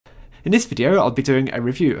In this video I'll be doing a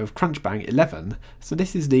review of CrunchBang 11, so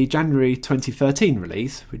this is the January 2013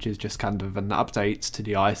 release, which is just kind of an update to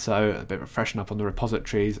the ISO, a bit of a freshen up on the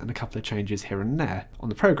repositories and a couple of changes here and there on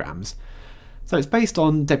the programs. So it's based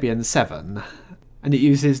on Debian 7 and it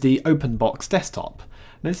uses the Openbox desktop.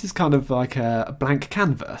 Now this is kind of like a blank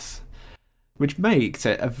canvas, which makes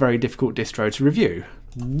it a very difficult distro to review.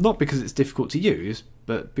 Not because it's difficult to use,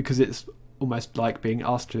 but because it's almost like being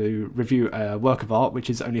asked to review a work of art which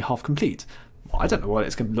is only half complete. Well, I don't know what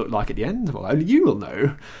it's going to look like at the end, well only you will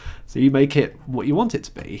know. So you make it what you want it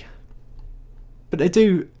to be. But they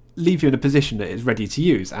do leave you in a position that is ready to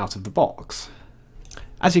use out of the box.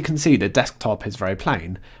 As you can see, the desktop is very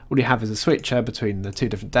plain. All you have is a switcher between the two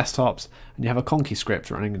different desktops and you have a Conky Script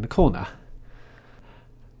running in the corner.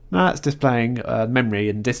 Now that's displaying memory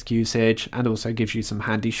and disk usage and also gives you some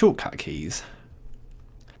handy shortcut keys.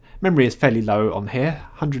 Memory is fairly low on here,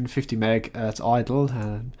 150 meg at idle,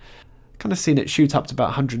 and kind of seen it shoot up to about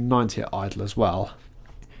 190 at idle as well.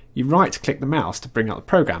 You right click the mouse to bring up the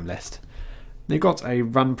program list. You've got a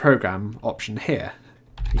run program option here.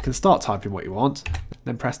 You can start typing what you want,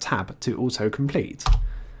 then press tab to auto-complete. So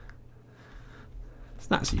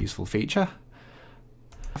that's a useful feature.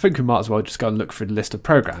 I think we might as well just go and look through the list of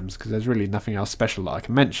programs because there's really nothing else special that I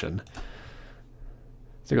can mention.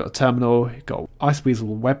 So you've got a terminal, you've got Iceweasel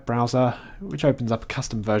web browser, which opens up a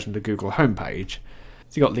custom version of the Google homepage.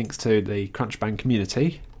 So you've got links to the CrunchBang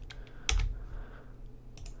community.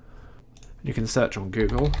 You can search on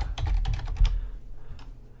Google.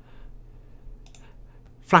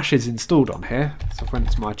 Flash is installed on here, so if I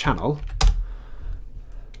went to my channel,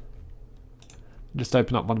 just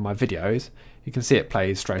open up one of my videos, you can see it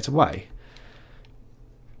plays straight away.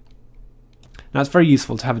 Now it's very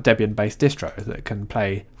useful to have a Debian based distro that can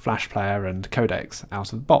play Flash Player and Codecs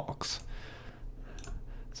out of the box.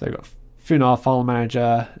 So you've got Funar File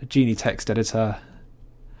Manager, Genie Text Editor,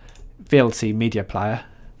 VLC Media Player.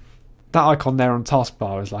 That icon there on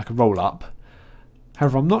taskbar is like a roll up.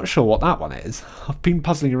 However, I'm not sure what that one is. I've been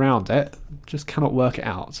puzzling around it, just cannot work it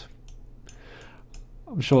out.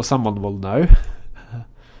 I'm sure someone will know.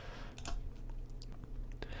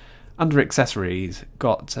 Under accessories,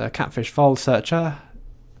 got Catfish File Searcher,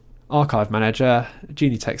 Archive Manager,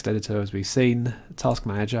 Genie Text Editor as we've seen, Task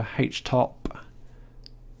Manager, HTOP,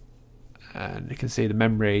 and you can see the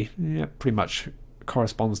memory pretty much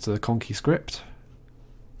corresponds to the Conky Script.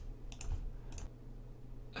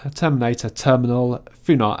 Terminator, Terminal,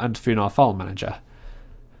 Funar and Funar File Manager.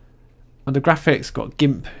 Under graphics, got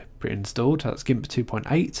GIMP pre-installed, that's GIMP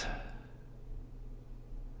 2.8.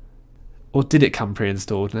 Or did it come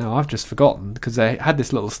pre-installed? Now I've just forgotten because they had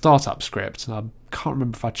this little startup script and I can't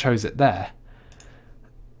remember if I chose it there.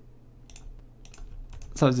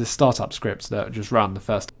 So there's this startup script that just ran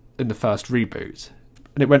in the first reboot.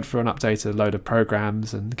 And it went through and updated a load of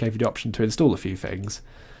programs and gave you the option to install a few things.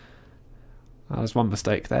 There's one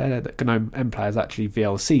mistake there, that GNOME MPlayer is actually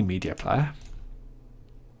VLC Media Player.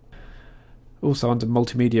 Also under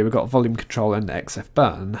Multimedia we've got Volume Control and XF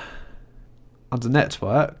Burn. Under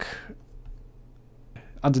Network,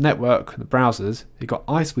 the browsers, you've got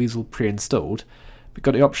Iceweasel pre-installed. We've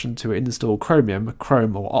got the option to install Chromium,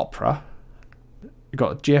 Chrome or Opera. You've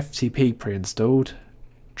got GFTP pre-installed,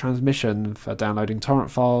 Transmission for downloading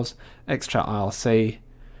torrent files, Xchat IRC,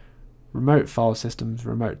 Remote file systems,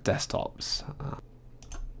 remote desktops.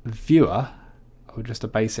 Viewer, or just a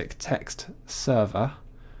basic text server.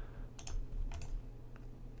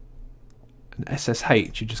 And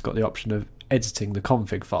SSH, you just got the option of editing the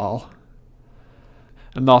config file.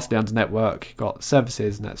 And lastly, under network, you've got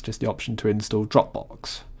services, and that's just the option to install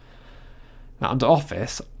Dropbox. Now under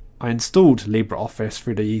Office, I installed LibreOffice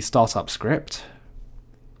through the startup script.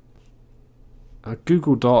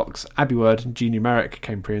 Google Docs, AbiWord and GNumeric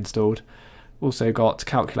came pre-installed. Also got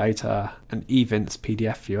Calculator and eVince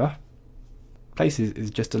PDF viewer. Places is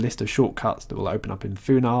just a list of shortcuts that will open up in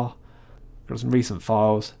Funar. Got some recent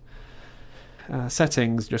files.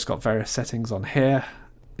 Settings, just got various settings on here.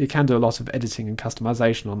 You can do a lot of editing and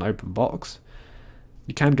customization on Openbox.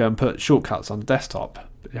 You can go and put shortcuts on the desktop,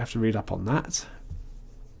 but you have to read up on that.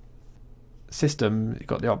 System, you've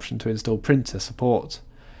got the option to install printer support.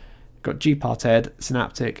 Got gparted,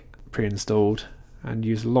 Synaptic pre-installed and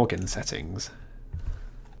use login settings.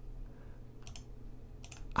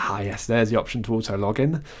 Yes, there's the option to auto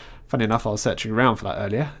login. Funny enough, I was searching around for that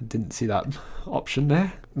earlier, didn't see that option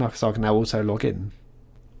there. So I can now auto log in.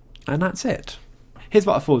 And that's it. Here's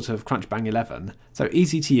what I thought of CrunchBang 11. So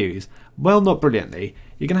easy to use, well not brilliantly.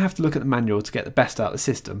 You're going to have to look at the manual to get the best out of the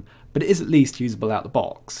system, but it is at least usable out the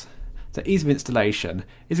box. So ease of installation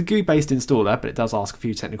is a GUI based installer, but it does ask a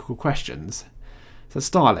few technical questions. So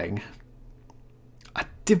styling, I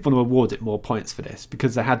did want to award it more points for this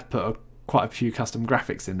because they had put quite a few custom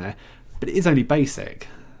graphics in there, but it is only basic,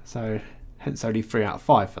 so hence only 3 out of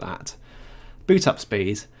 5 for that. Boot up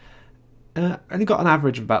speed, only got an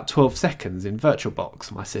average of about 12 seconds in VirtualBox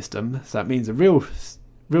on my system, so that means a real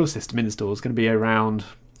system install is going to be around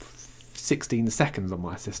 16 seconds on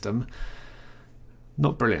my system.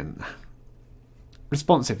 Not brilliant.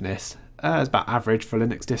 Responsiveness is about average for a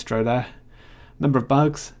Linux distro there. Number of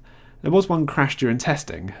bugs. There was one crash during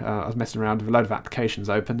testing. I was messing around with a load of applications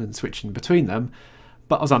open and switching between them,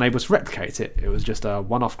 but I was unable to replicate it. It was just a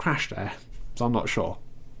one-off crash there, so I'm not sure.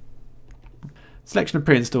 Selection of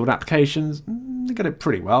pre-installed applications, they got it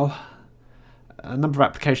pretty well. A number of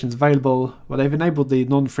applications available. Well, they've enabled the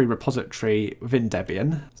non-free repository within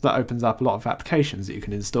Debian, so that opens up a lot of applications that you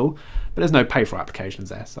can install, but there's no pay-for applications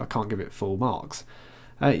there, so I can't give it full marks.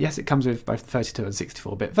 Yes, it comes with both 32 and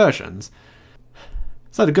 64-bit versions.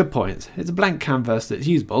 So the good points, it's a blank canvas that's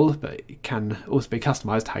usable, but it can also be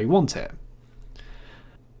customised how you want it.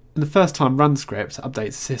 And the first time run script updates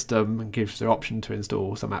the system and gives the option to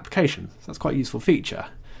install some applications. So that's quite a useful feature.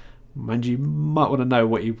 And you might want to know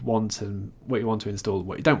what you want and what you want to install and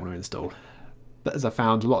what you don't want to install. But as I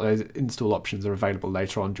found, a lot of those install options are available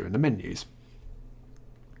later on during the menus.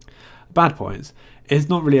 Bad points, it's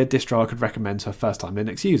not really a distro I could recommend to a first-time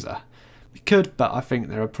Linux user. You could, but I think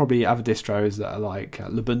there are probably other distros that are like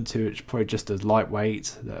Ubuntu, which are probably just as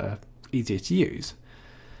lightweight, that are easier to use.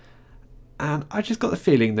 And I just got the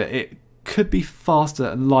feeling that it could be faster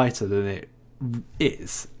and lighter than it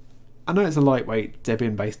is. I know it's a lightweight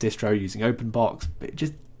Debian-based distro using Openbox, but it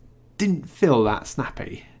just didn't feel that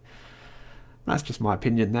snappy. That's just my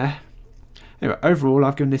opinion there. Anyway, overall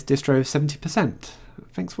I've given this distro 70%.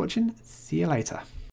 Thanks for watching, see you later.